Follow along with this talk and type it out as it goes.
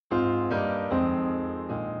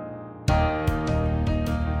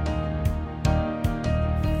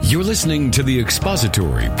You're listening to the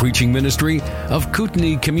expository preaching ministry of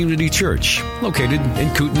Kootenai Community Church, located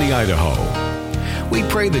in Kootenai, Idaho. We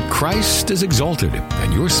pray that Christ is exalted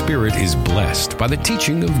and your spirit is blessed by the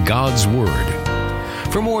teaching of God's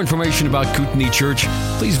Word. For more information about Kootenai Church,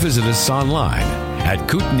 please visit us online at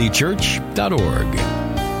kootenaichurch.org.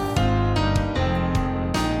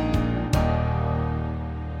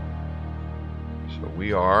 So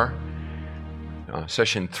we are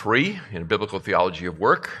Session 3 in Biblical Theology of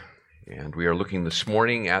Work, and we are looking this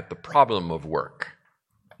morning at the problem of work.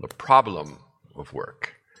 The problem of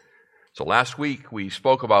work. So last week we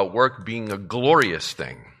spoke about work being a glorious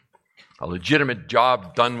thing. A legitimate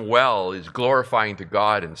job done well is glorifying to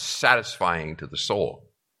God and satisfying to the soul.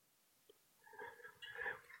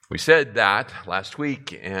 We said that last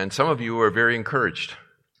week, and some of you were very encouraged.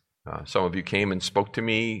 Some of you came and spoke to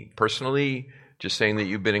me personally, just saying that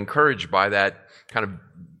you've been encouraged by that kind of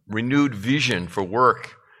renewed vision for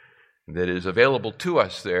work that is available to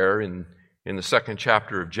us there in the second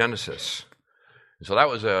chapter of Genesis. And so that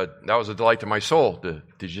was a delight to my soul to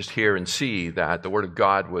just hear and see that the Word of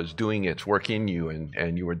God was doing its work in you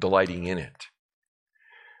and you were delighting in it.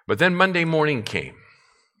 But then Monday morning came.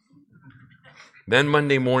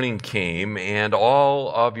 And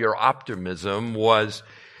all of your optimism was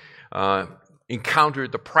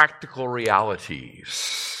encountered the practical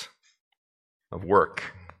realities of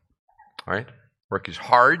work. All right? Work is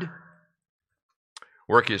hard.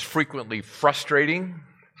 Work is frequently frustrating.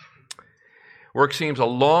 Work seems a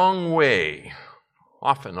long way,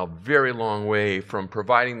 often a very long way, from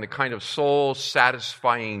providing the kind of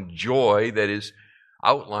soul-satisfying joy that is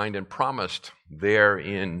outlined and promised there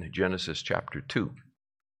in Genesis chapter 2.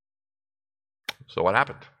 So what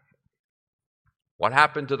happened? What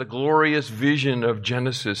happened to the glorious vision of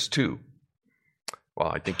Genesis 2? Well,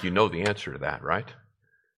 I think you know the answer to that, right?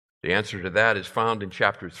 The answer to that is found in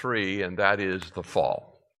chapter 3, and that is the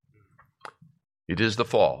fall. It is the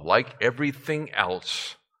fall. Like everything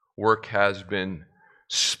else, work has been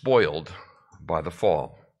spoiled by the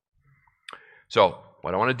fall. So,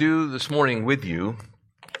 what I want to do this morning with you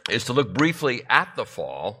is to look briefly at the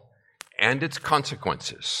fall and its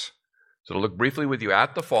consequences. So to look briefly with you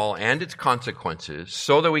at the fall and its consequences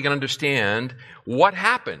so that we can understand what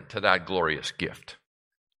happened to that glorious gift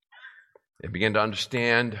and begin to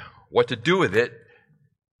understand what to do with it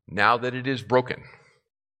now that it is broken.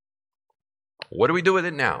 What do we do with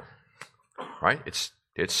it now? Right?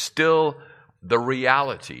 It's still the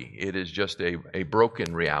reality. It is just a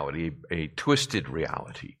broken reality, a twisted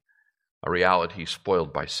reality, a reality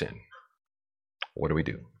spoiled by sin. What do we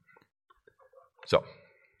do? So,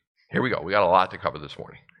 here we go. We got a lot to cover this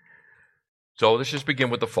morning. So let's just begin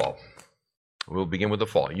with the fall. We'll begin with the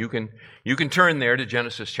fall. You can turn there to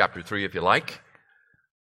Genesis chapter 3 if you like.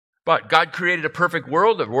 But God created a perfect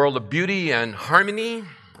world, a world of beauty and harmony,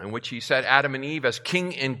 in which he set Adam and Eve as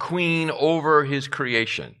king and queen over his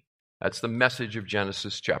creation. That's the message of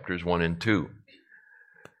Genesis chapters 1 and 2.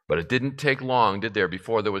 But it didn't take long, did there,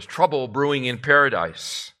 before there was trouble brewing in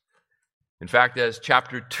paradise. In fact, as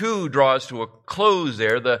chapter 2 draws to a close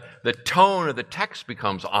there, the tone of the text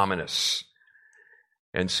becomes ominous.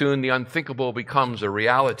 And soon the unthinkable becomes a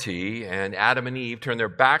reality, and Adam and Eve turn their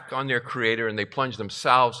back on their Creator, and they plunge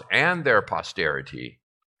themselves and their posterity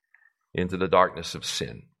into the darkness of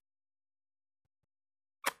sin.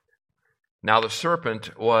 Now the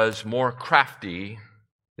serpent was more crafty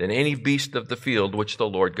than any beast of the field which the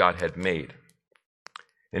Lord God had made.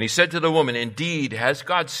 And he said to the woman, "Indeed, has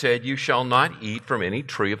God said, you shall not eat from any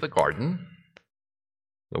tree of the garden?"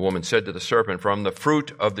 The woman said to the serpent, "From the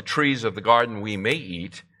fruit of the trees of the garden we may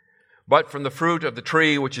eat, but from the fruit of the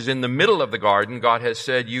tree which is in the middle of the garden, God has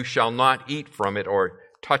said, you shall not eat from it or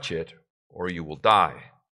touch it, or you will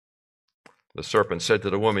die." The serpent said to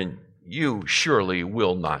the woman, "You surely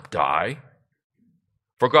will not die.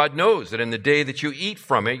 For God knows that in the day that you eat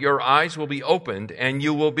from it, your eyes will be opened, and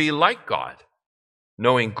you will be like God,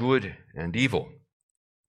 knowing good and evil."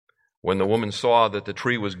 When the woman saw that the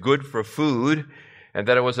tree was good for food, and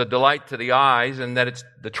that it was a delight to the eyes, and that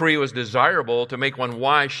the tree was desirable to make one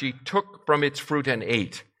wise, she took from its fruit and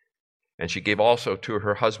ate. And she gave also to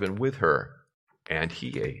her husband with her, and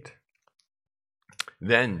he ate.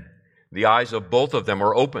 Then the eyes of both of them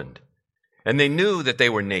were opened, and they knew that they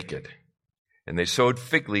were naked. And they sewed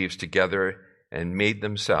fig leaves together and made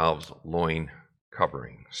themselves loin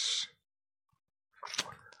coverings.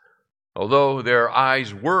 Although their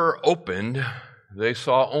eyes were opened, they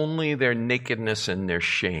saw only their nakedness and their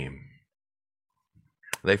shame.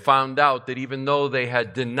 They found out that even though they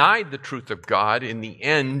had denied the truth of God, in the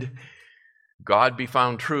end, God be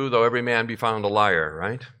found true, though every man be found a liar,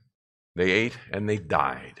 right? They ate and they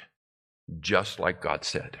died, just like God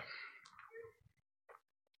said.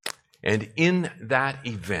 And in that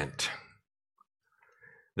event,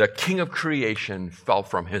 the King of creation fell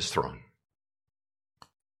from his throne.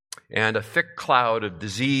 And a thick cloud of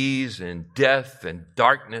disease and death and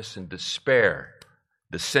darkness and despair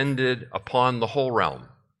descended upon the whole realm.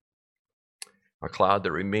 A cloud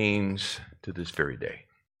that remains to this very day.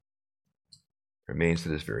 Remains to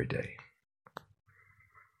this very day.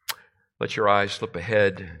 Let your eyes slip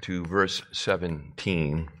ahead to verse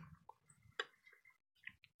 17.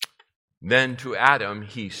 Then to Adam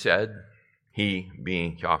he said, he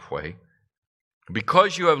being Yahweh,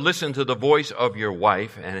 because you have listened to the voice of your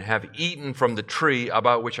wife and have eaten from the tree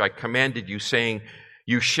about which I commanded you, saying,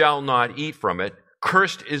 you shall not eat from it,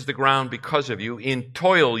 cursed is the ground because of you. In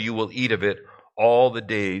toil you will eat of it all the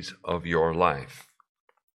days of your life.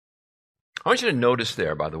 I want you to notice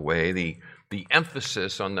there, by the way, the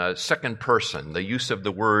emphasis on the second person, the use of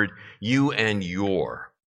the word you and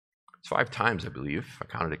your. It's 5 times, I believe, if I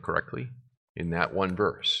counted it correctly, in that one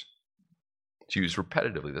verse. It's used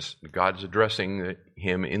repetitively. God is addressing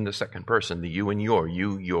him in the second person, the you and your,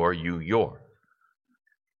 you, your.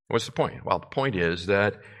 What's the point? Well, the point is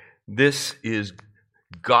that this is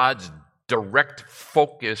God's direct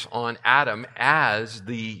focus on Adam as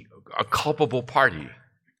a culpable party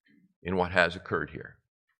in what has occurred here.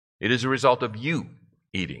 It is a result of you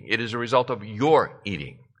eating. It is a result of your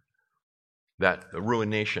eating that the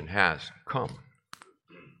ruination has come.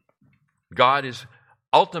 God is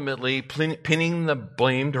ultimately pinning the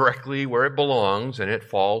blame directly where it belongs, and it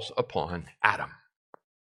falls upon Adam.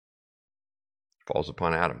 Falls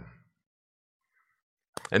upon Adam.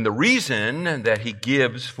 And the reason that he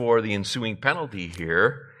gives for the ensuing penalty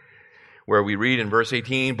here, where we read in verse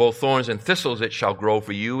 18, both thorns and thistles it shall grow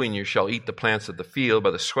for you, and you shall eat the plants of the field.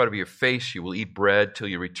 By the sweat of your face you will eat bread till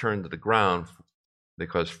you return to the ground,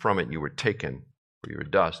 because from it you were taken. For you are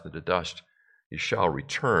dust, and to dust you shall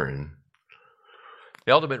return.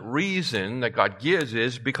 The ultimate reason that God gives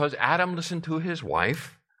is because Adam listened to his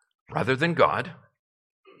wife rather than God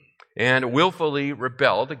and willfully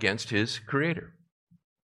rebelled against his Creator.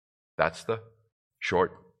 That's the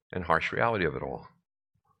short and harsh reality of it all.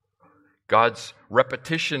 God's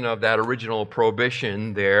repetition of that original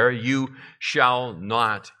prohibition there, you shall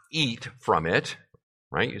not eat from it,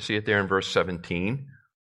 right? You see it there in verse 17.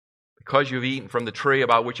 Because you've eaten from the tree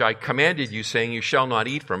about which I commanded you, saying you shall not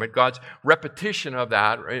eat from it, God's repetition of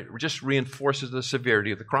that just reinforces the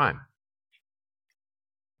severity of the crime.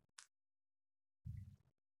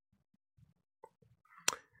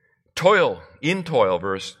 In toil,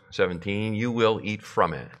 verse 17, you will eat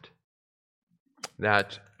from it.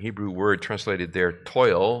 That Hebrew word translated there,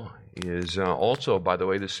 toil, is also, by the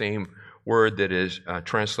way, the same word that is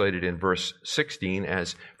translated in verse 16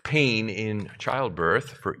 as pain in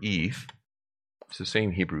childbirth for Eve. It's the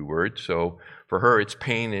same Hebrew word. So for her, it's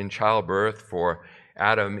pain in childbirth. For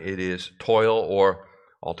Adam, it is toil, or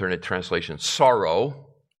alternate translation, sorrow.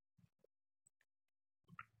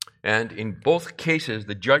 And in both cases,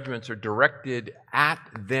 the judgments are directed at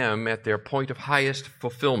them at their point of highest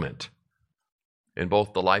fulfillment in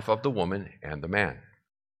both the life of the woman and the man.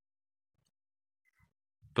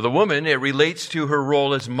 For the woman, it relates to her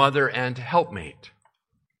role as mother and helpmate.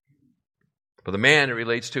 For the man, it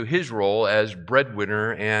relates to his role as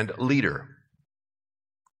breadwinner and leader.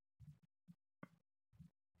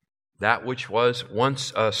 That which was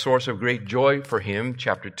once a source of great joy for him,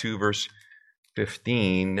 chapter 2, verse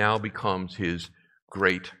 15, now becomes his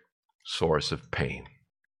great source of pain.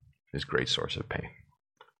 His great source of pain.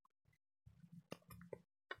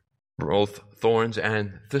 Both thorns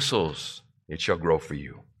and thistles it shall grow for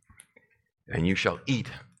you, and you shall eat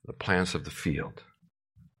the plants of the field.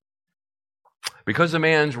 Because the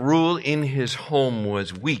man's rule in his home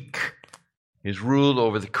was weak, his rule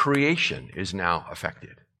over the creation is now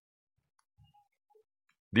affected.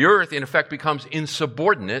 The earth, in effect, becomes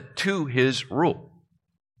insubordinate to his rule.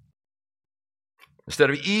 Instead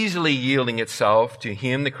of easily yielding itself to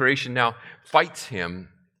him, the creation now fights him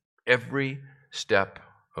every step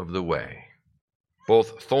of the way.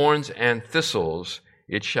 Both thorns and thistles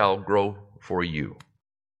it shall grow for you.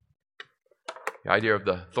 The idea of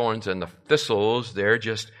the thorns and the thistles there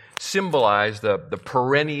just symbolize the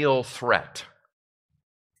perennial threat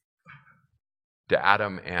to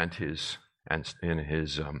Adam and his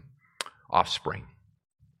offspring.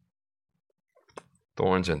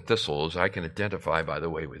 Thorns and thistles, I can identify, by the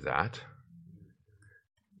way, with that.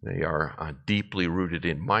 They are deeply rooted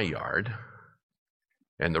in my yard,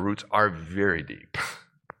 and the roots are very deep.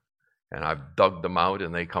 And I've dug them out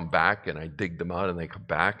and they come back, and I dig them out and they come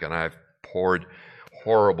back, and I've poured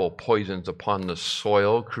horrible poisons upon the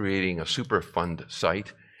soil, creating a Superfund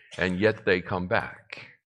site, and yet they come back.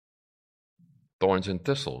 Thorns and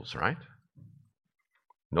thistles, right?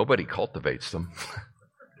 Nobody cultivates them,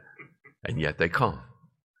 and yet they come.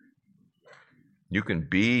 You can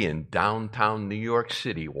be in downtown New York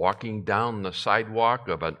City, walking down the sidewalk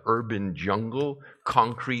of an urban jungle,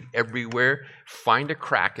 concrete everywhere, find a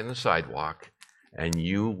crack in the sidewalk, and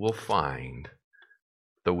you will find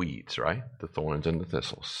the weeds, right? The thorns and the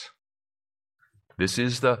thistles. This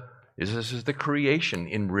is the creation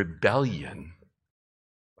in rebellion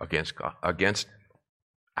against God, against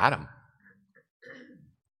Adam,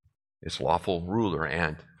 his lawful ruler,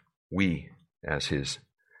 and we as his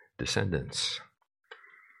descendants.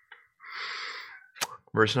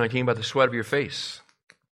 Verse 19, by the sweat of your face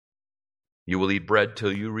you will eat bread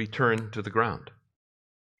till you return to the ground.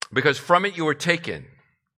 Because from it you were taken,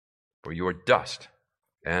 for you are dust,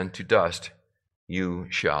 and to dust you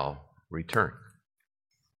shall return.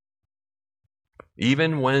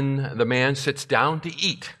 Even when the man sits down to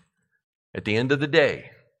eat, at the end of the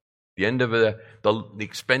day, the end of the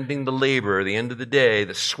expending the labor, the end of the day,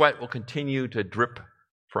 the sweat will continue to drip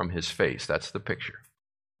from his face. That's the picture.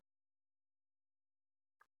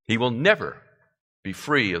 He will never be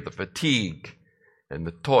free of the fatigue and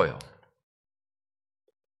the toil.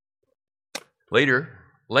 Later,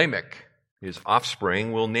 Lamech, his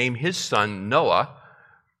offspring, will name his son Noah,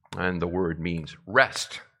 and the word means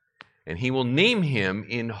rest. And he will name him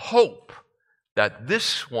in hope that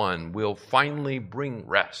this one will finally bring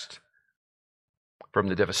rest from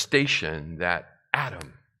the devastation that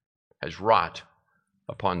Adam has wrought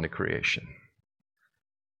upon the creation.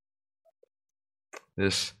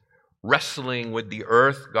 This wrestling with the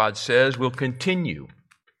earth, God says, will continue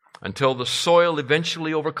until the soil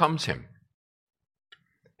eventually overcomes him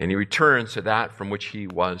and he returns to that from which he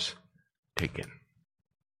was taken.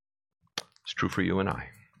 It's true for you and I.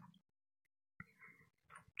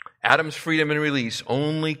 Adam's freedom and release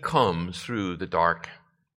only comes through the dark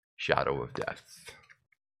shadow of death.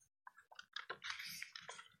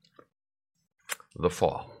 The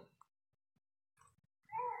fall.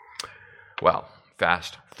 Well,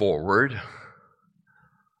 fast forward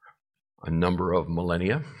a number of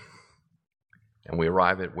millennia, and we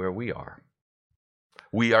arrive at where we are.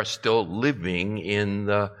 We are still living in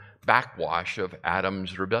the backwash of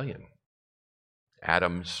Adam's rebellion,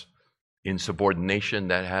 Adam's insubordination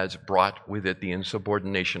that has brought with it the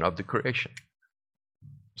insubordination of the creation.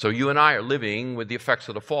 So you and I are living with the effects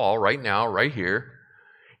of the fall right now, right here,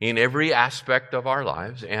 in every aspect of our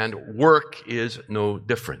lives, and work is no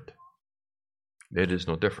different. It is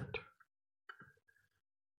no different.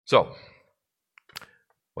 So,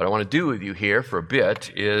 what I want to do with you here for a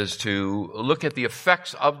bit is to look at the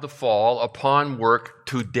effects of the fall upon work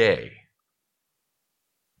today.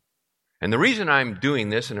 And the reason I'm doing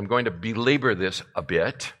this, and I'm going to belabor this a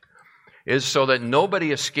bit, is so that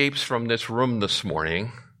nobody escapes from this room this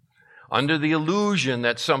morning under the illusion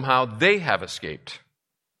that somehow they have escaped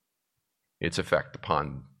its effect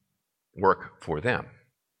upon work for them.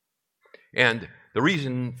 And the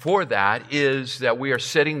reason for that is that we are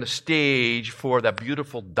setting the stage for that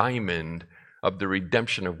beautiful diamond of the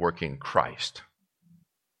redemption of work in Christ.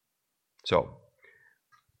 So,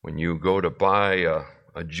 when you go to buy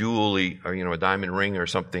a jewelry, or a diamond ring or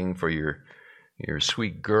something for your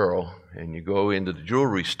sweet girl, and you go into the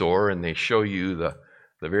jewelry store and they show you the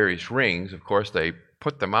various rings, of course they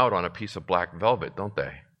put them out on a piece of black velvet, don't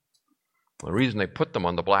they? The reason they put them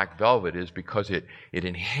on the black velvet is because it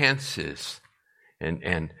enhances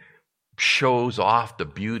and shows off the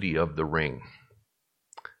beauty of the ring.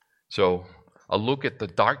 So a look at the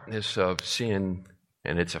darkness of sin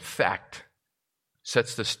and its effect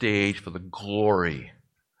sets the stage for the glory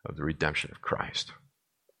of the redemption of Christ.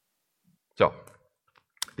 So,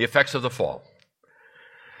 the effects of the fall.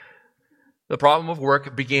 The problem of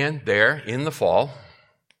work began there in the fall.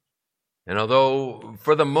 And although,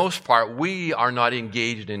 for the most part, we are not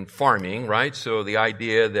engaged in farming, right? So the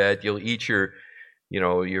idea that you'll eat your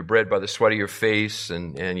bread by the sweat of your face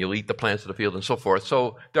and you'll eat the plants of the field and so forth.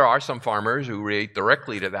 So there are some farmers who relate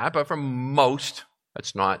directly to that, but for most,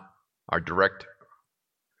 that's not our direct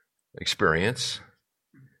experience.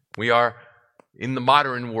 We are in the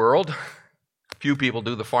modern world. Few people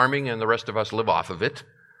do the farming and the rest of us live off of it.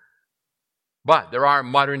 But there are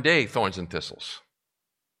modern day thorns and thistles.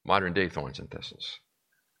 Modern day thorns and thistles.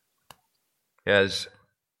 As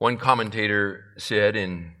one commentator said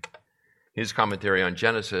in his commentary on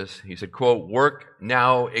Genesis, he said, quote, "Work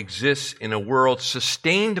now exists in a world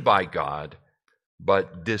sustained by God,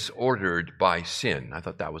 but disordered by sin." I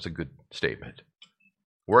thought that was a good statement.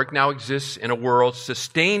 Work now exists in a world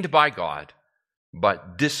sustained by God,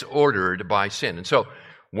 but disordered by sin. And so,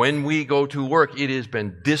 when we go to work, it has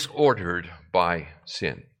been disordered by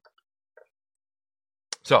sin.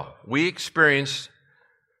 So, we experience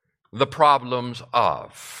the problems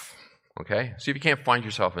of, okay? See if you can't find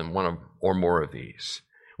yourself in one or more of these.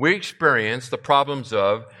 We experience the problems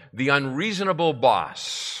of the unreasonable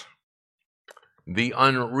boss. The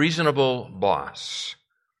unreasonable boss.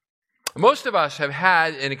 Most of us have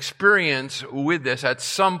had an experience with this at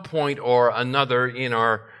some point or another in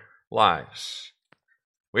our lives.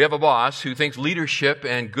 We have a boss who thinks leadership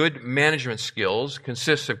and good management skills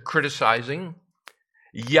consists of criticizing,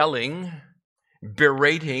 yelling,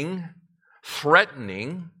 berating,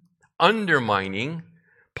 threatening, undermining,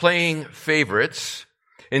 playing favorites,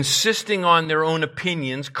 insisting on their own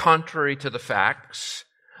opinions contrary to the facts,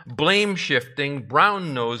 blame-shifting,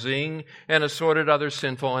 brown-nosing, and assorted other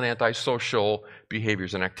sinful and antisocial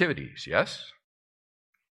behaviors and activities. Yes?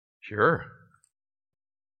 Sure.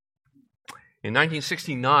 In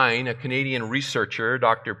 1969, a Canadian researcher,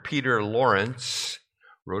 Dr. Peter Lawrence,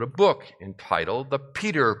 wrote a book entitled The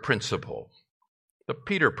Peter Principle. The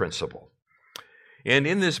Peter Principle. And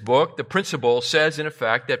in this book, the principle says, in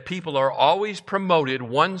effect, that people are always promoted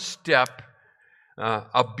one step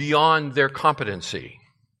beyond their competency.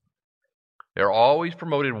 They're always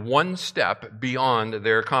promoted one step beyond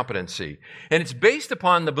their competency. And it's based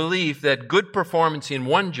upon the belief that good performance in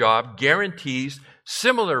one job guarantees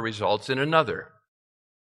similar results in another.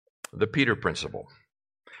 The Peter Principle.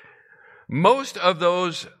 Most of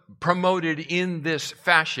those promoted in this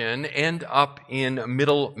fashion end up in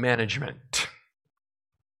middle management.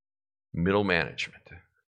 Middle management.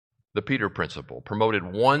 The Peter Principle.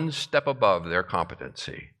 Promoted one step above their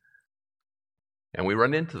competency. And we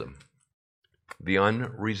run into them. The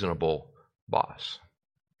unreasonable boss.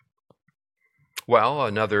 Well,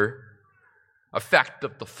 another effect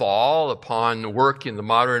of the fall upon work in the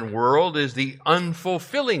modern world is the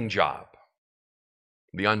unfulfilling job.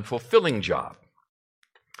 The unfulfilling job.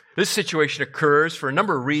 This situation occurs for a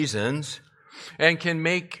number of reasons and can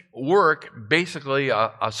make work basically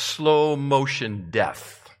a slow motion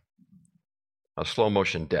death. A slow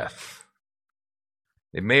motion death.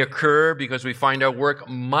 It may occur because we find our work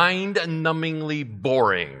mind-numbingly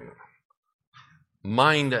boring.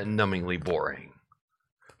 Mind-numbingly boring.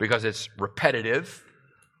 Because it's repetitive,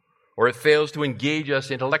 or it fails to engage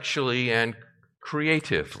us intellectually and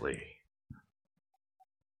creatively.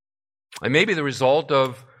 It may be the result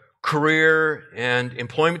of career and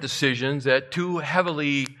employment decisions that too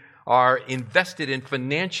heavily are invested in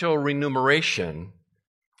financial remuneration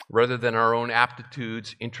rather than our own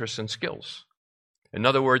aptitudes, interests, and skills. In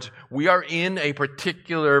other words, we are in a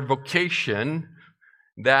particular vocation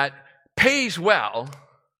that pays well,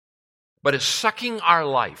 but is sucking our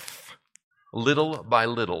life little by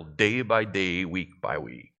little, day by day, week by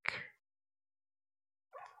week.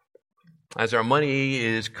 As our money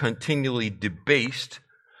is continually debased,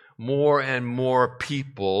 more and more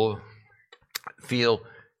people feel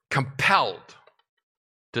compelled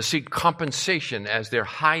to seek compensation as their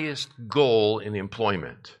highest goal in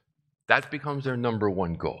employment. That becomes their number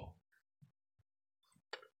one goal.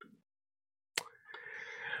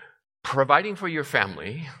 Providing for your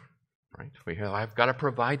family, right? I've got to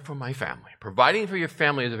provide for my family. Providing for your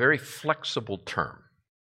family is a very flexible term.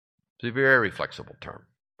 It's a very flexible term.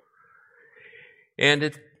 And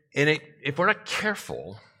if we're not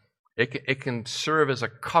careful, it can serve as a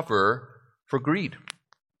cover for greed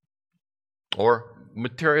or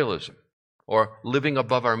materialism or living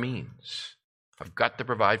above our means. I've got to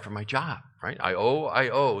provide for my job, right? I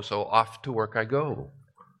owe, so off to work I go.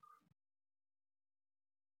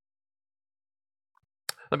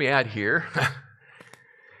 Let me add here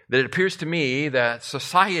that it appears to me that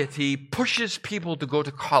society pushes people to go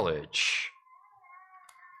to college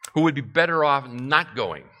who would be better off not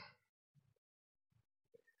going.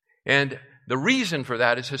 And the reason for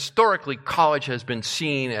that is historically college has been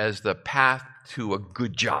seen as the path to a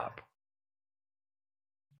good job.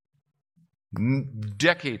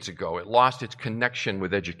 Decades ago, it lost its connection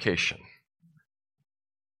with education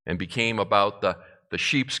and became about the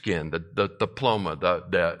sheepskin, the diploma,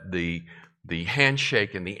 the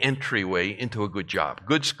handshake, and the entryway into a good job.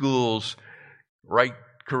 Good schools, right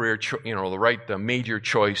career, the major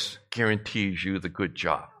choice guarantees you the good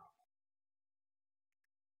job.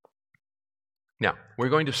 Now, we're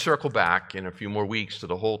going to circle back in a few more weeks to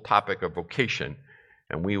the whole topic of vocation,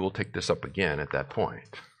 and we will take this up again at that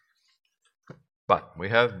point. But we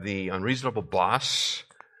have the unreasonable boss,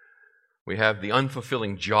 we have the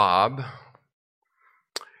unfulfilling job,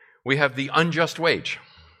 we have the unjust wage.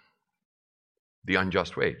 the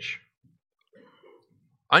unjust wage.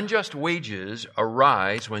 Unjust wages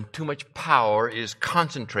arise when too much power is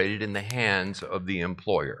concentrated in the hands of the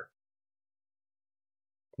employer.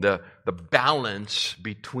 The balance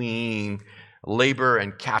between labor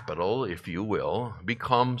and capital, if you will,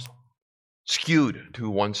 becomes skewed to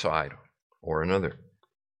one side or another.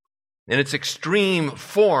 In its extreme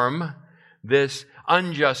form, this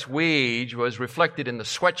unjust wage was reflected in the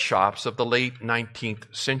sweatshops of the late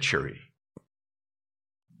 19th century.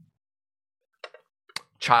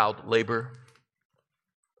 Child labor,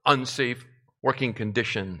 unsafe working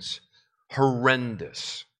conditions,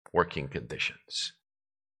 horrendous working conditions.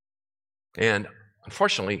 And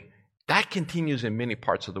unfortunately, that continues in many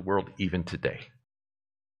parts of the world even today.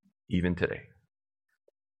 Even today.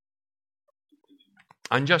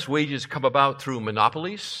 Unjust wages come about through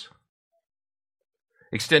monopolies,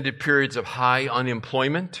 extended periods of high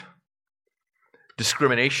unemployment,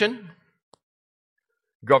 discrimination,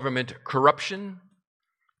 government corruption,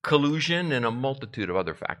 collusion, and a multitude of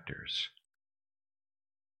other factors.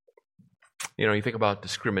 You think about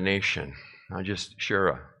discrimination. I'll just share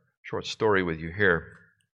a short story with you here.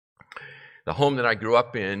 The home that I grew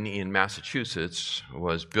up in Massachusetts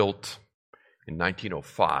was built in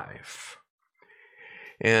 1905.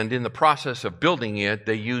 And in the process of building it,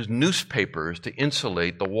 they used newspapers to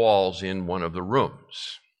insulate the walls in one of the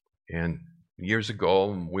rooms. And years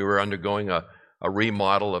ago, we were undergoing a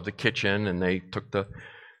remodel of the kitchen, and they took the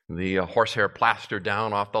horsehair plaster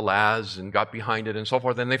down off the laths and got behind it and so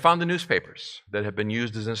forth, and they found the newspapers that had been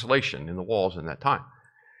used as insulation in the walls in that time.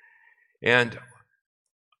 And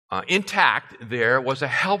intact there was a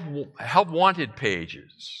help wanted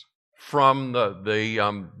pages from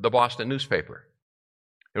the Boston newspaper.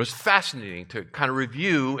 It was fascinating to kind of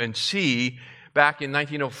review and see back in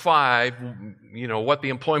 1905, what the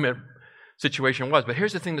employment situation was. But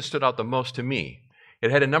here's the thing that stood out the most to me. It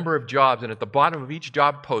had a number of jobs, and at the bottom of each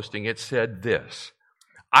job posting, it said this: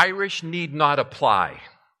 Irish need not apply.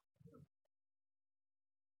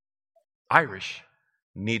 Irish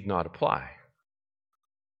need not apply.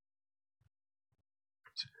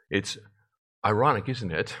 It's ironic,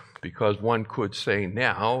 isn't it? Because one could say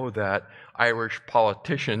now that Irish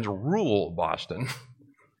politicians rule Boston.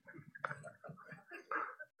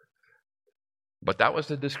 But that was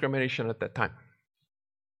the discrimination at that time.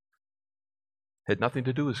 Had nothing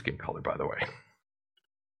to do with skin color, by the way.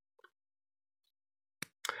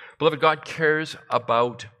 Beloved, God cares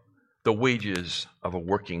about the wages of a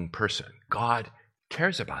working person. God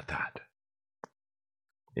cares about that.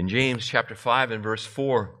 In James chapter 5 and verse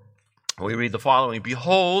 4, we read the following: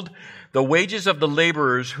 Behold, the wages of the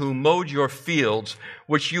laborers who mowed your fields,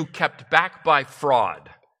 which you kept back by fraud,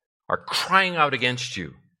 are crying out against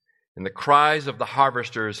you, and the cries of the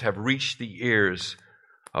harvesters have reached the ears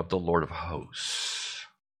of the Lord of hosts.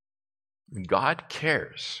 God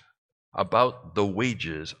cares about the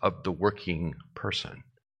wages of the working person,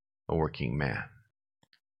 a working man.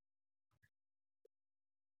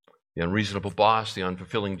 The unreasonable boss, the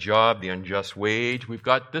unfulfilling job, the unjust wage. We've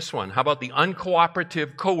got this one. How about the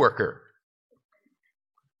uncooperative coworker?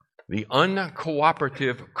 The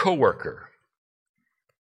uncooperative coworker.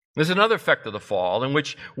 There's another effect of the fall in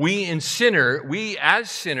which we as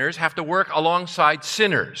sinners have to work alongside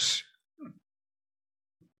sinners.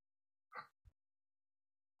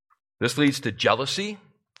 This leads to jealousy,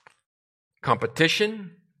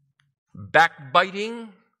 competition,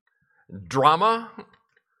 backbiting, drama,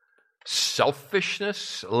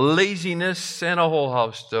 selfishness, laziness, and a whole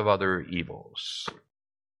host of other evils.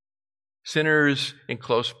 Sinners in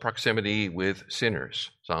close proximity with sinners.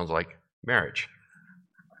 Sounds like marriage.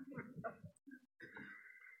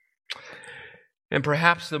 And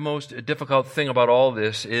perhaps the most difficult thing about all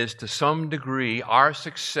this is, to some degree, our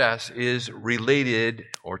success is related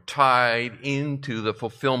or tied into the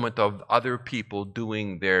fulfillment of other people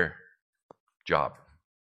doing their job.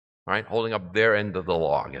 Right? Holding up their end of the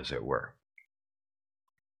log, as it were.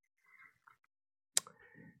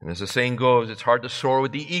 And as the saying goes, it's hard to soar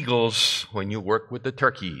with the eagles when you work with the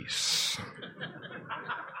turkeys.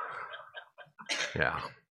 Yeah.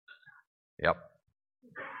 Yep.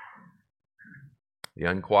 The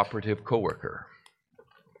uncooperative coworker.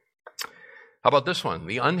 How about this one?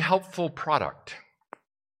 The unhelpful product.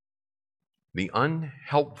 The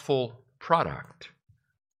unhelpful product.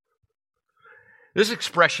 This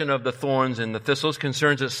expression of the thorns and the thistles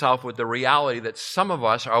concerns itself with the reality that some of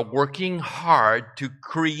us are working hard to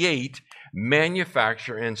create,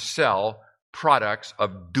 manufacture, and sell products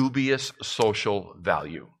of dubious social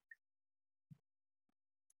value.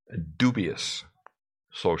 Dubious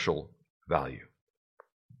social value.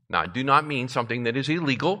 Now, I do not mean something that is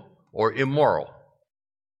illegal or immoral.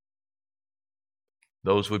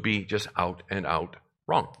 Those would be just out and out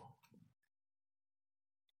wrong.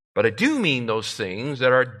 But I do mean those things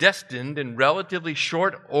that are destined in relatively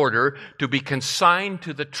short order to be consigned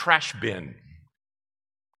to the trash bin.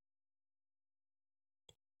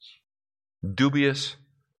 Dubious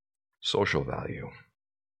social value.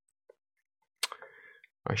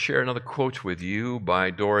 I share another quote with you by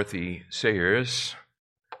Dorothy Sayers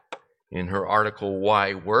in her article,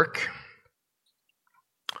 Why Work?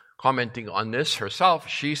 Commenting on this herself,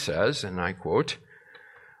 she says, and I quote,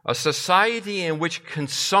 "A society in which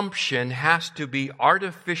consumption has to be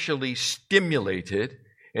artificially stimulated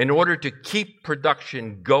in order to keep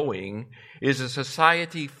production going is a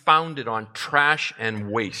society founded on trash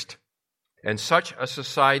and waste. And such a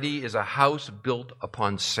society is a house built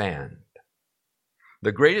upon sand.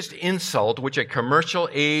 The greatest insult which a commercial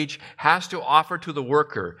age has to offer to the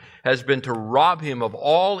worker has been to rob him of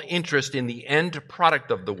all interest in the end product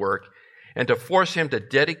of the work and to force him to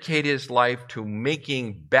dedicate his life to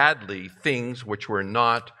making badly things which were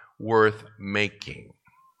not worth making."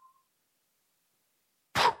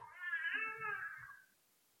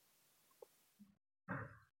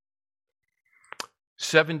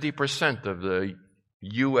 70% of the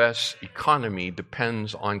U.S. economy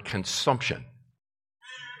depends on consumption.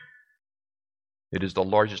 It is the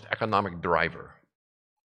largest economic driver,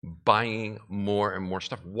 buying more and more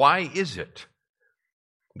stuff. Why is it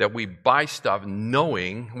that we buy stuff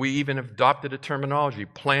knowing, we even have adopted a terminology,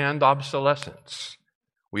 planned obsolescence?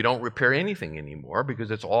 We don't repair anything anymore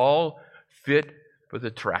because it's all fit for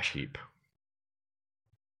the trash heap.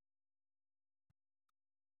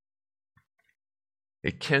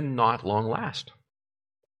 It cannot long last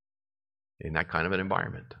in that kind of an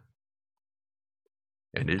environment.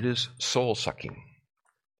 And it is soul-sucking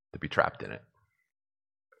to be trapped in it.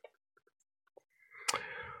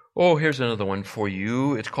 Oh, here's another one for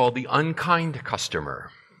you. It's called the unkind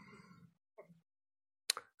customer.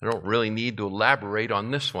 I don't really need to elaborate on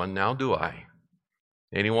this one now, do I?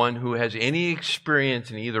 Anyone who has any experience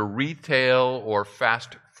in either retail or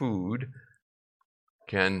fast food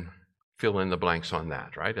can fill in the blanks on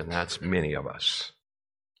that, right? And that's many of us.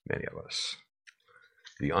 Many of us.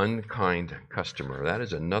 The unkind customer. That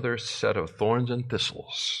is another set of thorns and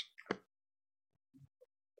thistles.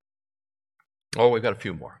 Oh, we've got a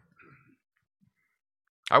few more.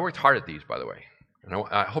 I worked hard at these, by the way. And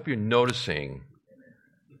I hope you're noticing.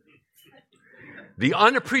 The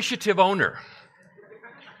unappreciative owner.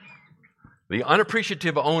 The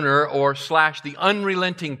unappreciative owner or / the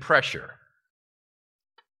unrelenting pressure.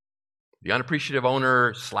 The unappreciative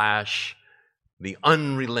owner / the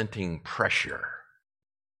unrelenting pressure.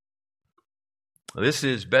 This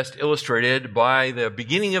is best illustrated by the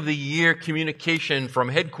beginning of the year communication from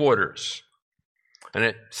headquarters. And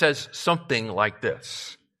it says something like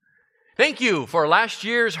this. "Thank you for last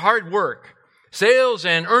year's hard work. Sales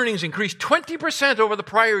and earnings increased 20% over the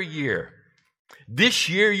prior year. This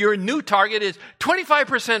year, your new target is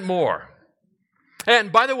 25% more.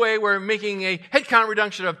 And by the way, we're making a headcount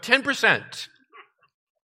reduction of 10%.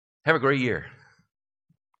 Have a great year.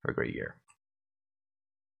 Have a great year."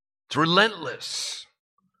 It's relentless.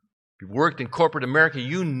 If you've worked in corporate America,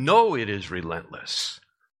 you know it is relentless.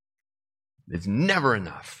 It's never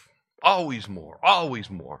enough. Always more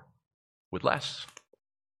with less.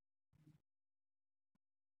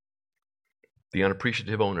 The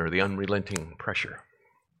unappreciative owner, the unrelenting pressure.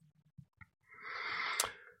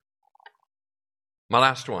 My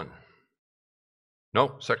last one.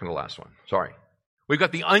 No, second to last one. Sorry. We've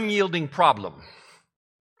got the unyielding problem.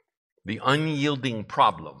 The unyielding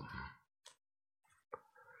problem.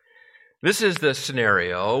 This is the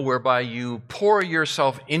scenario whereby you pour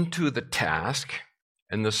yourself into the task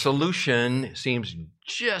and the solution seems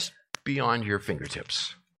just beyond your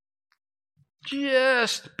fingertips.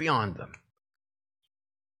 Just beyond them.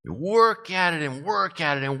 You work at it and work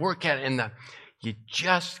at it and work at it, and you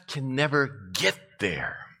just can never get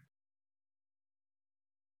there.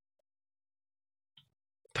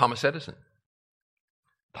 Thomas Edison.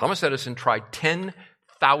 Thomas Edison tried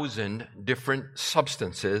 10,000 different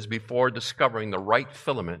substances before discovering the right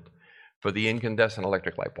filament for the incandescent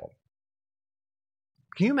electric light bulb.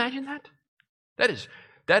 Can you imagine that? That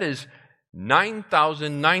is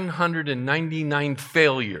 9,999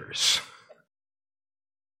 failures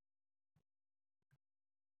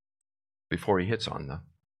before he hits on the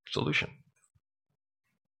solution.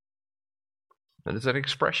 That is an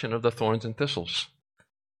expression of the thorns and thistles.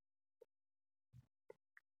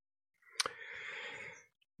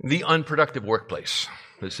 The unproductive workplace.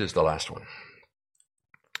 This is the last one.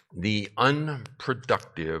 The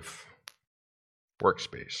unproductive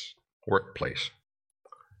workspace. workplace.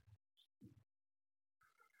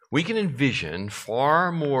 We can envision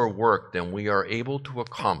far more work than we are able to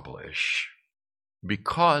accomplish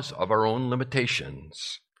because of our own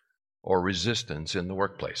limitations or resistance in the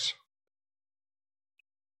workplace.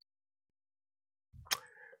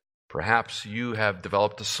 Perhaps you have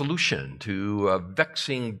developed a solution to a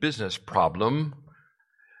vexing business problem,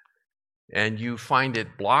 and you find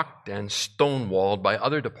it blocked and stonewalled by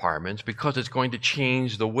other departments because it's going to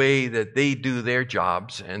change the way that they do their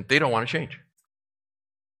jobs, and they don't want to change.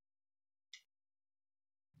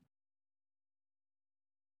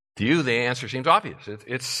 To you, the answer seems obvious.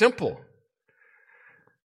 It's simple.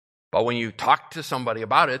 But when you talk to somebody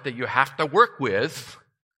about it that you have to work with,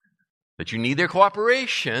 that you need their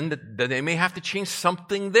cooperation, that they may have to change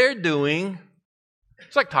something they're doing,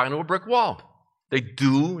 it's like talking to a brick wall. They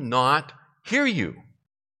do not hear you.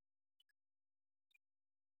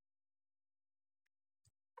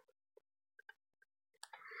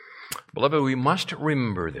 Beloved, we must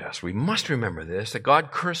remember this. We must remember this, that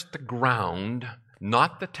God cursed the ground,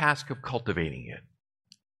 not the task of cultivating it.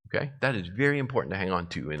 Okay? That is very important to hang on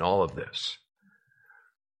to in all of this.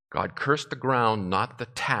 God cursed the ground, not the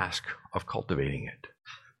task of cultivating it.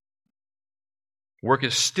 Work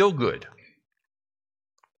is still good.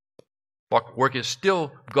 Work is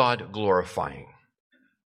still God-glorifying.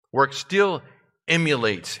 Work still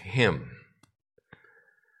emulates Him.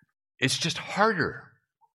 It's just harder.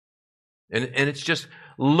 And it's just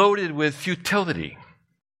loaded with futility.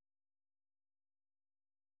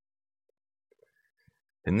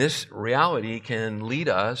 And this reality can lead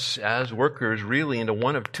us as workers really into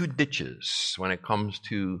one of two ditches when it comes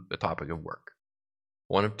to the topic of work.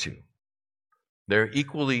 One of two. They're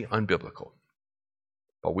equally unbiblical,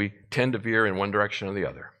 but we tend to veer in one direction or the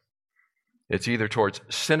other. It's either towards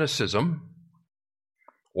cynicism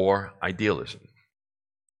or idealism.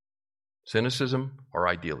 Cynicism or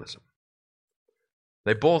idealism.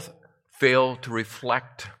 They both fail to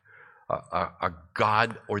reflect a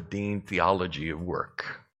God-ordained theology of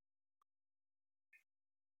work.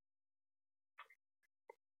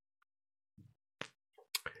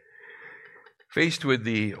 Faced with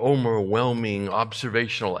the overwhelming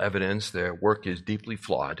observational evidence that work is deeply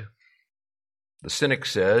flawed, the cynic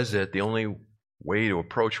says that the only way to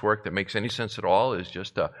approach work that makes any sense at all is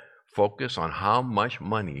just to focus on how much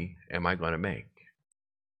money am I going to make?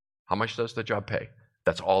 How much does the job pay?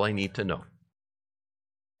 That's all I need to know.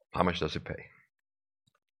 How much does it pay?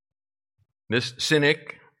 This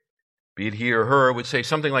cynic, be it he or her, would say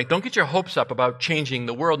something like, don't get your hopes up about changing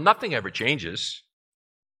the world. Nothing ever changes.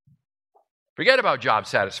 Forget about job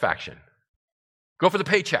satisfaction. Go for the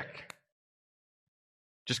paycheck.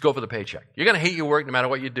 Just go for the paycheck. You're going to hate your work no matter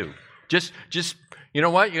what you do. Just, you know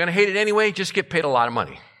what? You're going to hate it anyway. Just get paid a lot of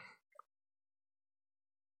money.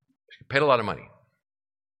 Just get paid a lot of money.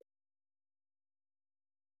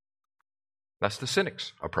 That's the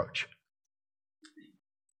cynic's approach.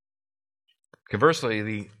 Conversely,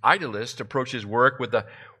 the idealist approaches work with a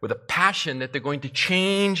passion that they're going to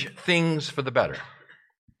change things for the better.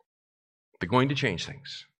 They're going to change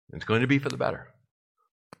things. It's going to be for the better.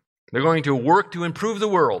 They're going to work to improve the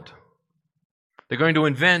world. They're going to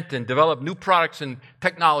invent and develop new products and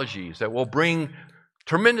technologies that will bring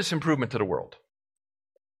tremendous improvement to the world.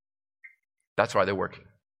 That's why they're working.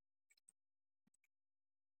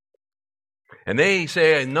 And they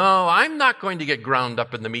say, no, I'm not going to get ground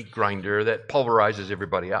up in the meat grinder that pulverizes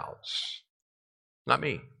everybody else. Not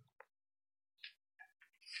me.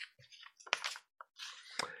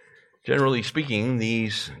 Generally speaking,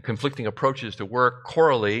 these conflicting approaches to work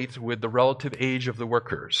correlate with the relative age of the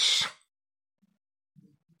workers.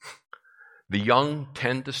 The young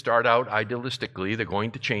tend to start out idealistically. They're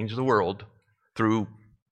going to change the world through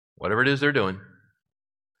whatever it is they're doing.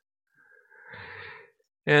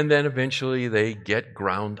 And then eventually they get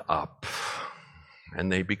ground up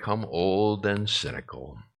and they become old and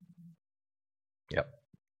cynical. Yep.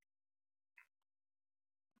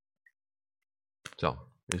 So,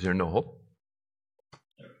 is there no hope?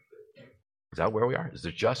 Is that where we are? Is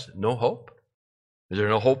there just no hope? Is there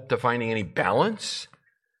no hope to finding any balance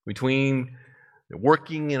between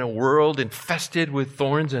working in a world infested with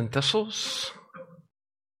thorns and thistles?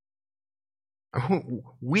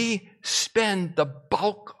 We spend the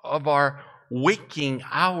bulk of our waking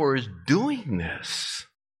hours doing this.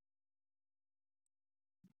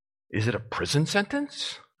 Is it a prison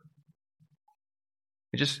sentence?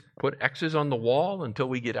 We just put X's on the wall until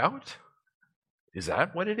we get out? Is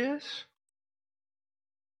that what it is?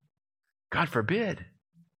 God forbid.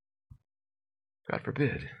 God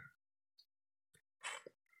forbid.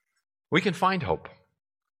 We can find hope.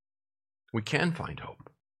 We can find hope.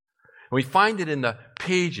 We find it in the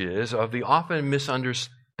pages of the often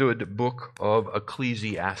misunderstood book of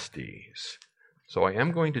Ecclesiastes. So I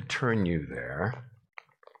am going to turn you there.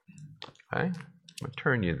 Okay? I'm going to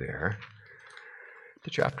turn you there to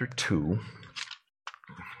chapter 2.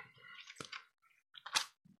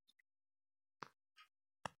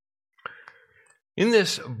 In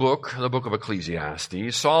this book, the book of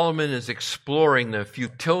Ecclesiastes, Solomon is exploring the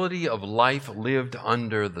futility of life lived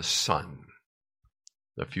under the sun.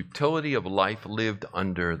 The futility of life lived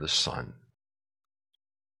under the sun.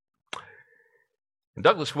 And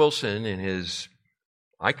Douglas Wilson, in his,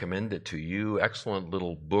 I commend it to you, excellent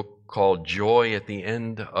little book called Joy at the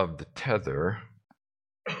End of the Tether,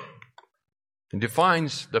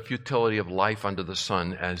 defines the futility of life under the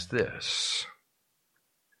sun as this: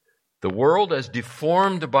 the world as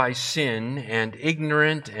deformed by sin and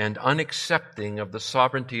ignorant and unaccepting of the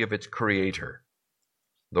sovereignty of its Creator.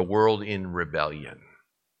 The world in rebellion.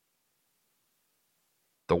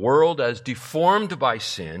 The world as deformed by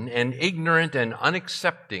sin and ignorant and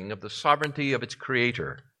unaccepting of the sovereignty of its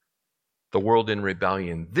Creator. The world in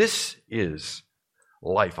rebellion. This is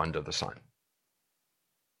life under the sun.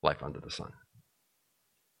 Life under the sun.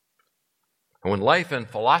 And when life and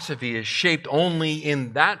philosophy is shaped only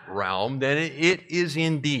in that realm, then it is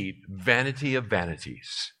indeed vanity of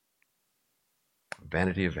vanities.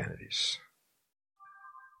 Vanity of vanities.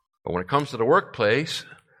 But when it comes to the workplace,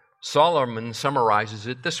 Solomon summarizes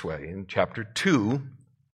it this way in chapter 2,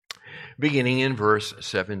 beginning in verse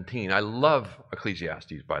 17. I love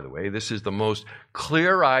Ecclesiastes, by the way. This is the most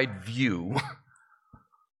clear-eyed view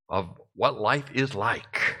of what life is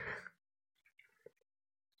like.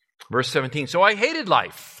 Verse 17, so I hated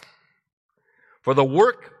life, for the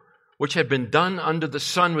work which had been done under the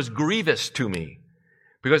sun was grievous to me,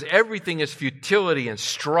 because everything is futility and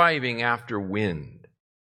striving after wind.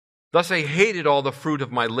 Thus I hated all the fruit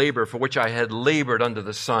of my labor for which I had labored under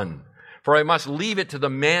the sun, for I must leave it to the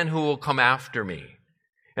man who will come after me.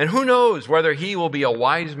 And who knows whether he will be a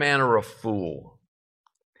wise man or a fool?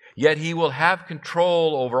 Yet he will have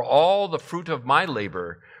control over all the fruit of my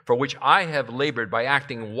labor, for which I have labored by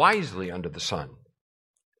acting wisely under the sun.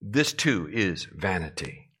 This too is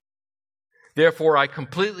vanity. Therefore I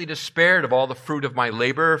completely despaired of all the fruit of my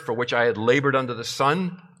labor, for which I had labored under the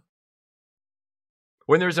sun.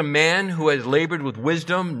 When there's a man who has labored with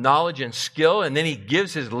wisdom, knowledge, and skill, and then he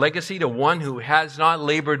gives his legacy to one who has not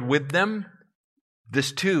labored with them,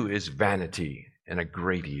 this too is vanity and a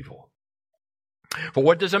great evil. For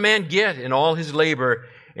what does a man get in all his labor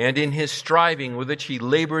and in his striving with which he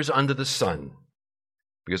labors under the sun?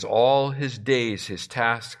 Because all his days his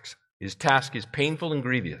task is painful and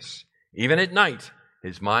grievous. Even at night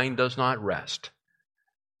his mind does not rest.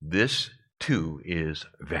 This too is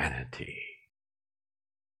vanity.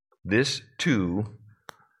 This too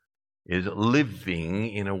is living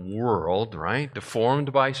in a world, right,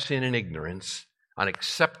 deformed by sin and ignorance,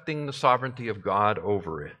 unaccepting the sovereignty of God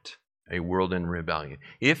over it. A world in rebellion.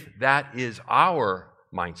 If that is our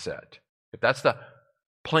mindset, if that's the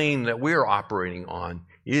plane that we're operating on,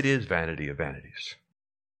 it is vanity of vanities.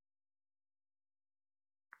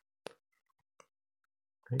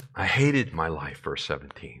 I hated my life, verse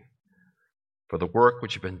 17, for the work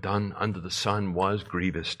which had been done under the sun was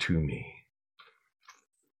grievous to me.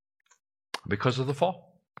 Because of the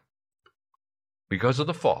fall. Because of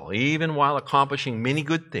the fall, even while accomplishing many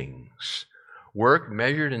good things, work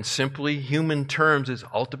measured in simply human terms is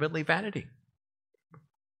ultimately vanity.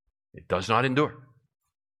 It does not endure.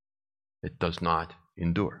 It does not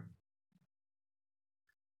endure.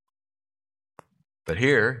 But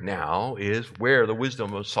here now is where the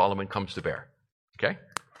wisdom of Solomon comes to bear. Okay?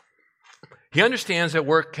 He understands that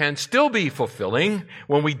work can still be fulfilling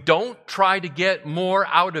when we don't try to get more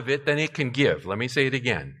out of it than it can give. Let me say it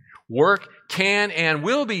again. Work can and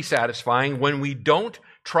will be satisfying when we don't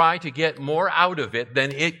try to get more out of it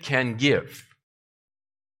than it can give.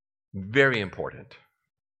 Very important.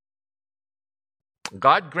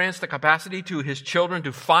 God grants the capacity to His children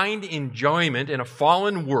to find enjoyment in a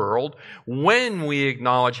fallen world when we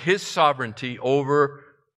acknowledge His sovereignty over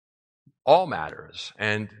all matters,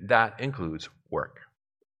 and that includes work.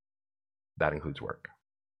 That includes work.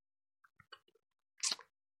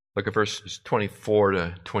 Look at verses 24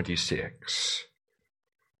 to 26.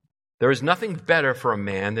 There is nothing better for a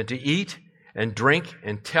man than to eat and drink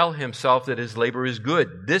and tell himself that his labor is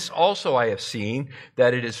good. This also I have seen,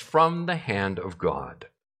 that it is from the hand of God.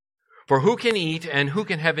 For who can eat and who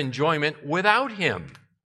can have enjoyment without Him?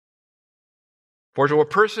 For to a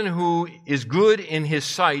person who is good in his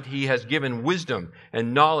sight, He has given wisdom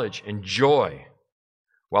and knowledge and joy.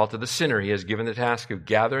 while to the sinner he has given the task of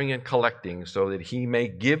gathering and collecting so that he may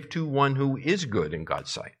give to one who is good in God's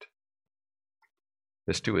sight.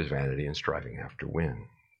 This too is vanity and striving after wind.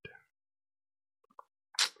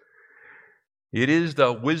 It is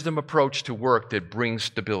the wisdom approach to work that brings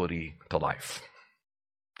stability to life,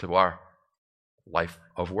 to our life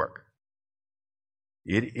of work.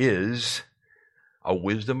 It is a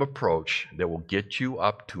wisdom approach that will get you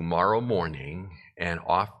up tomorrow morning, and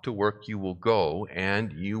off to work you will go,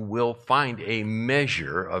 and you will find a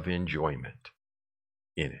measure of enjoyment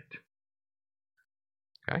in it.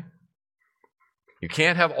 Okay? You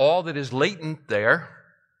can't have all that is latent there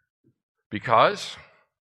because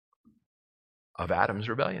of Adam's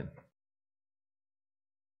rebellion.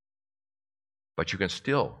 But you can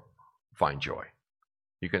still find joy.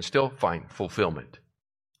 You can still find fulfillment.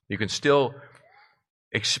 You can still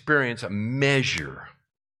experience a measure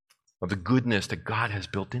of the goodness that God has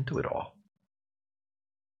built into it all.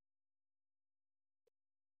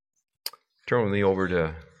 Turn with me over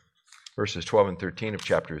to verses 12 and 13 of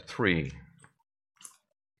chapter 3.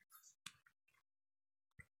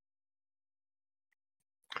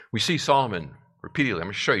 We see Solomon repeatedly. I'm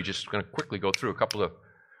going to show you, just going to quickly go through a couple of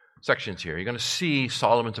sections here. You're going to see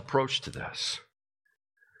Solomon's approach to this.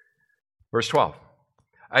 Verse 12.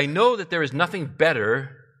 I know that there is nothing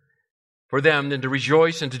better for them than to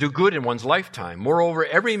rejoice and to do good in one's lifetime. Moreover,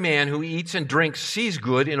 every man who eats and drinks sees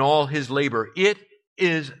good in all his labor. It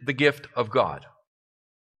is the gift of God.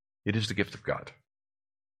 It is the gift of God.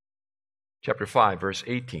 Chapter 5, verse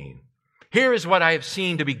 18. Here is what I have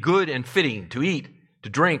seen to be good and fitting, to eat, to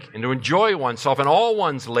drink, and to enjoy oneself in all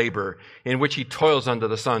one's labor in which he toils under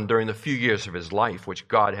the sun during the few years of his life which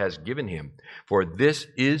God has given him. For this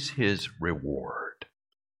is his reward.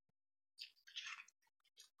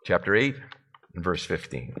 Chapter 8 and verse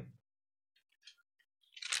 15.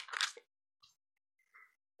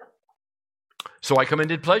 So I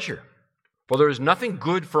commended pleasure, for there is nothing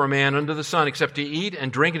good for a man under the sun except to eat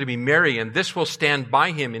and drink and to be merry, and this will stand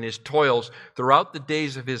by him in his toils throughout the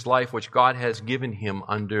days of his life which God has given him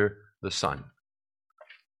under the sun.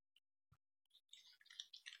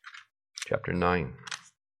 Chapter 9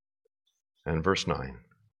 and verse 9.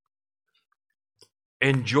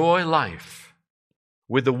 Enjoy life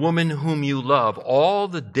with the woman whom you love all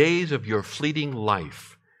the days of your fleeting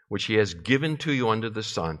life, which he has given to you under the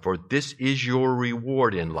sun, for this is your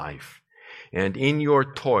reward in life, and in your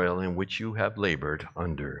toil in which you have labored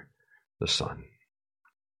under the sun.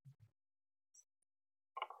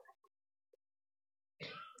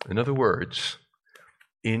 In other words,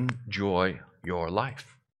 enjoy your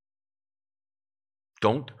life.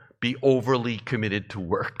 Don't be overly committed to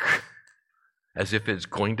work as if it's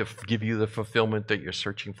going to give you the fulfillment that you're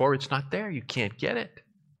searching for. It's not there. You can't get it.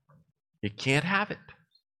 You can't have it.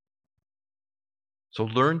 So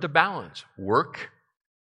learn to balance work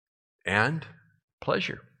and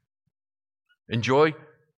pleasure. Enjoy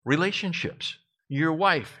relationships. Your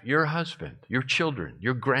wife, your husband, your children,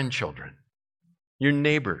 your grandchildren, your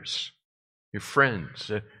neighbors, your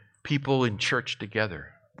friends, people in church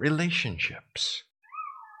together. Relationships.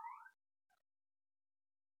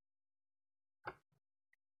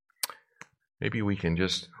 Maybe we can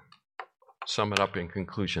just sum it up in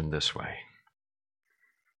conclusion this way.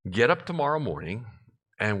 Get up tomorrow morning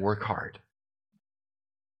and work hard.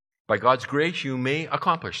 By God's grace, you may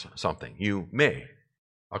accomplish something. You may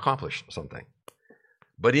accomplish something.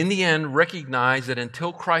 But in the end, recognize that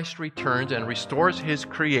until Christ returns and restores his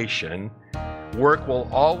creation, work will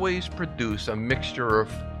always produce a mixture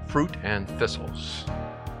of fruit and thistles.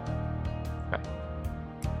 Okay.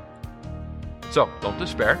 So, don't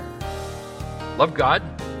despair. Love God,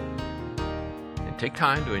 and take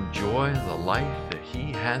time to enjoy the life that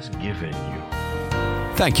he has given you.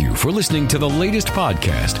 Thank you for listening to the latest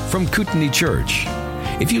podcast from Kootenai Church.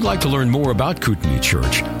 If you'd like to learn more about Kootenai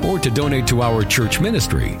Church or to donate to our church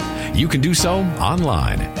ministry, you can do so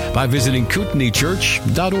online by visiting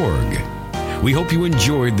kootenaichurch.org. We hope you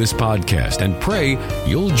enjoyed this podcast and pray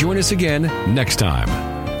you'll join us again next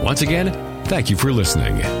time. Once again, thank you for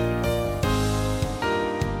listening.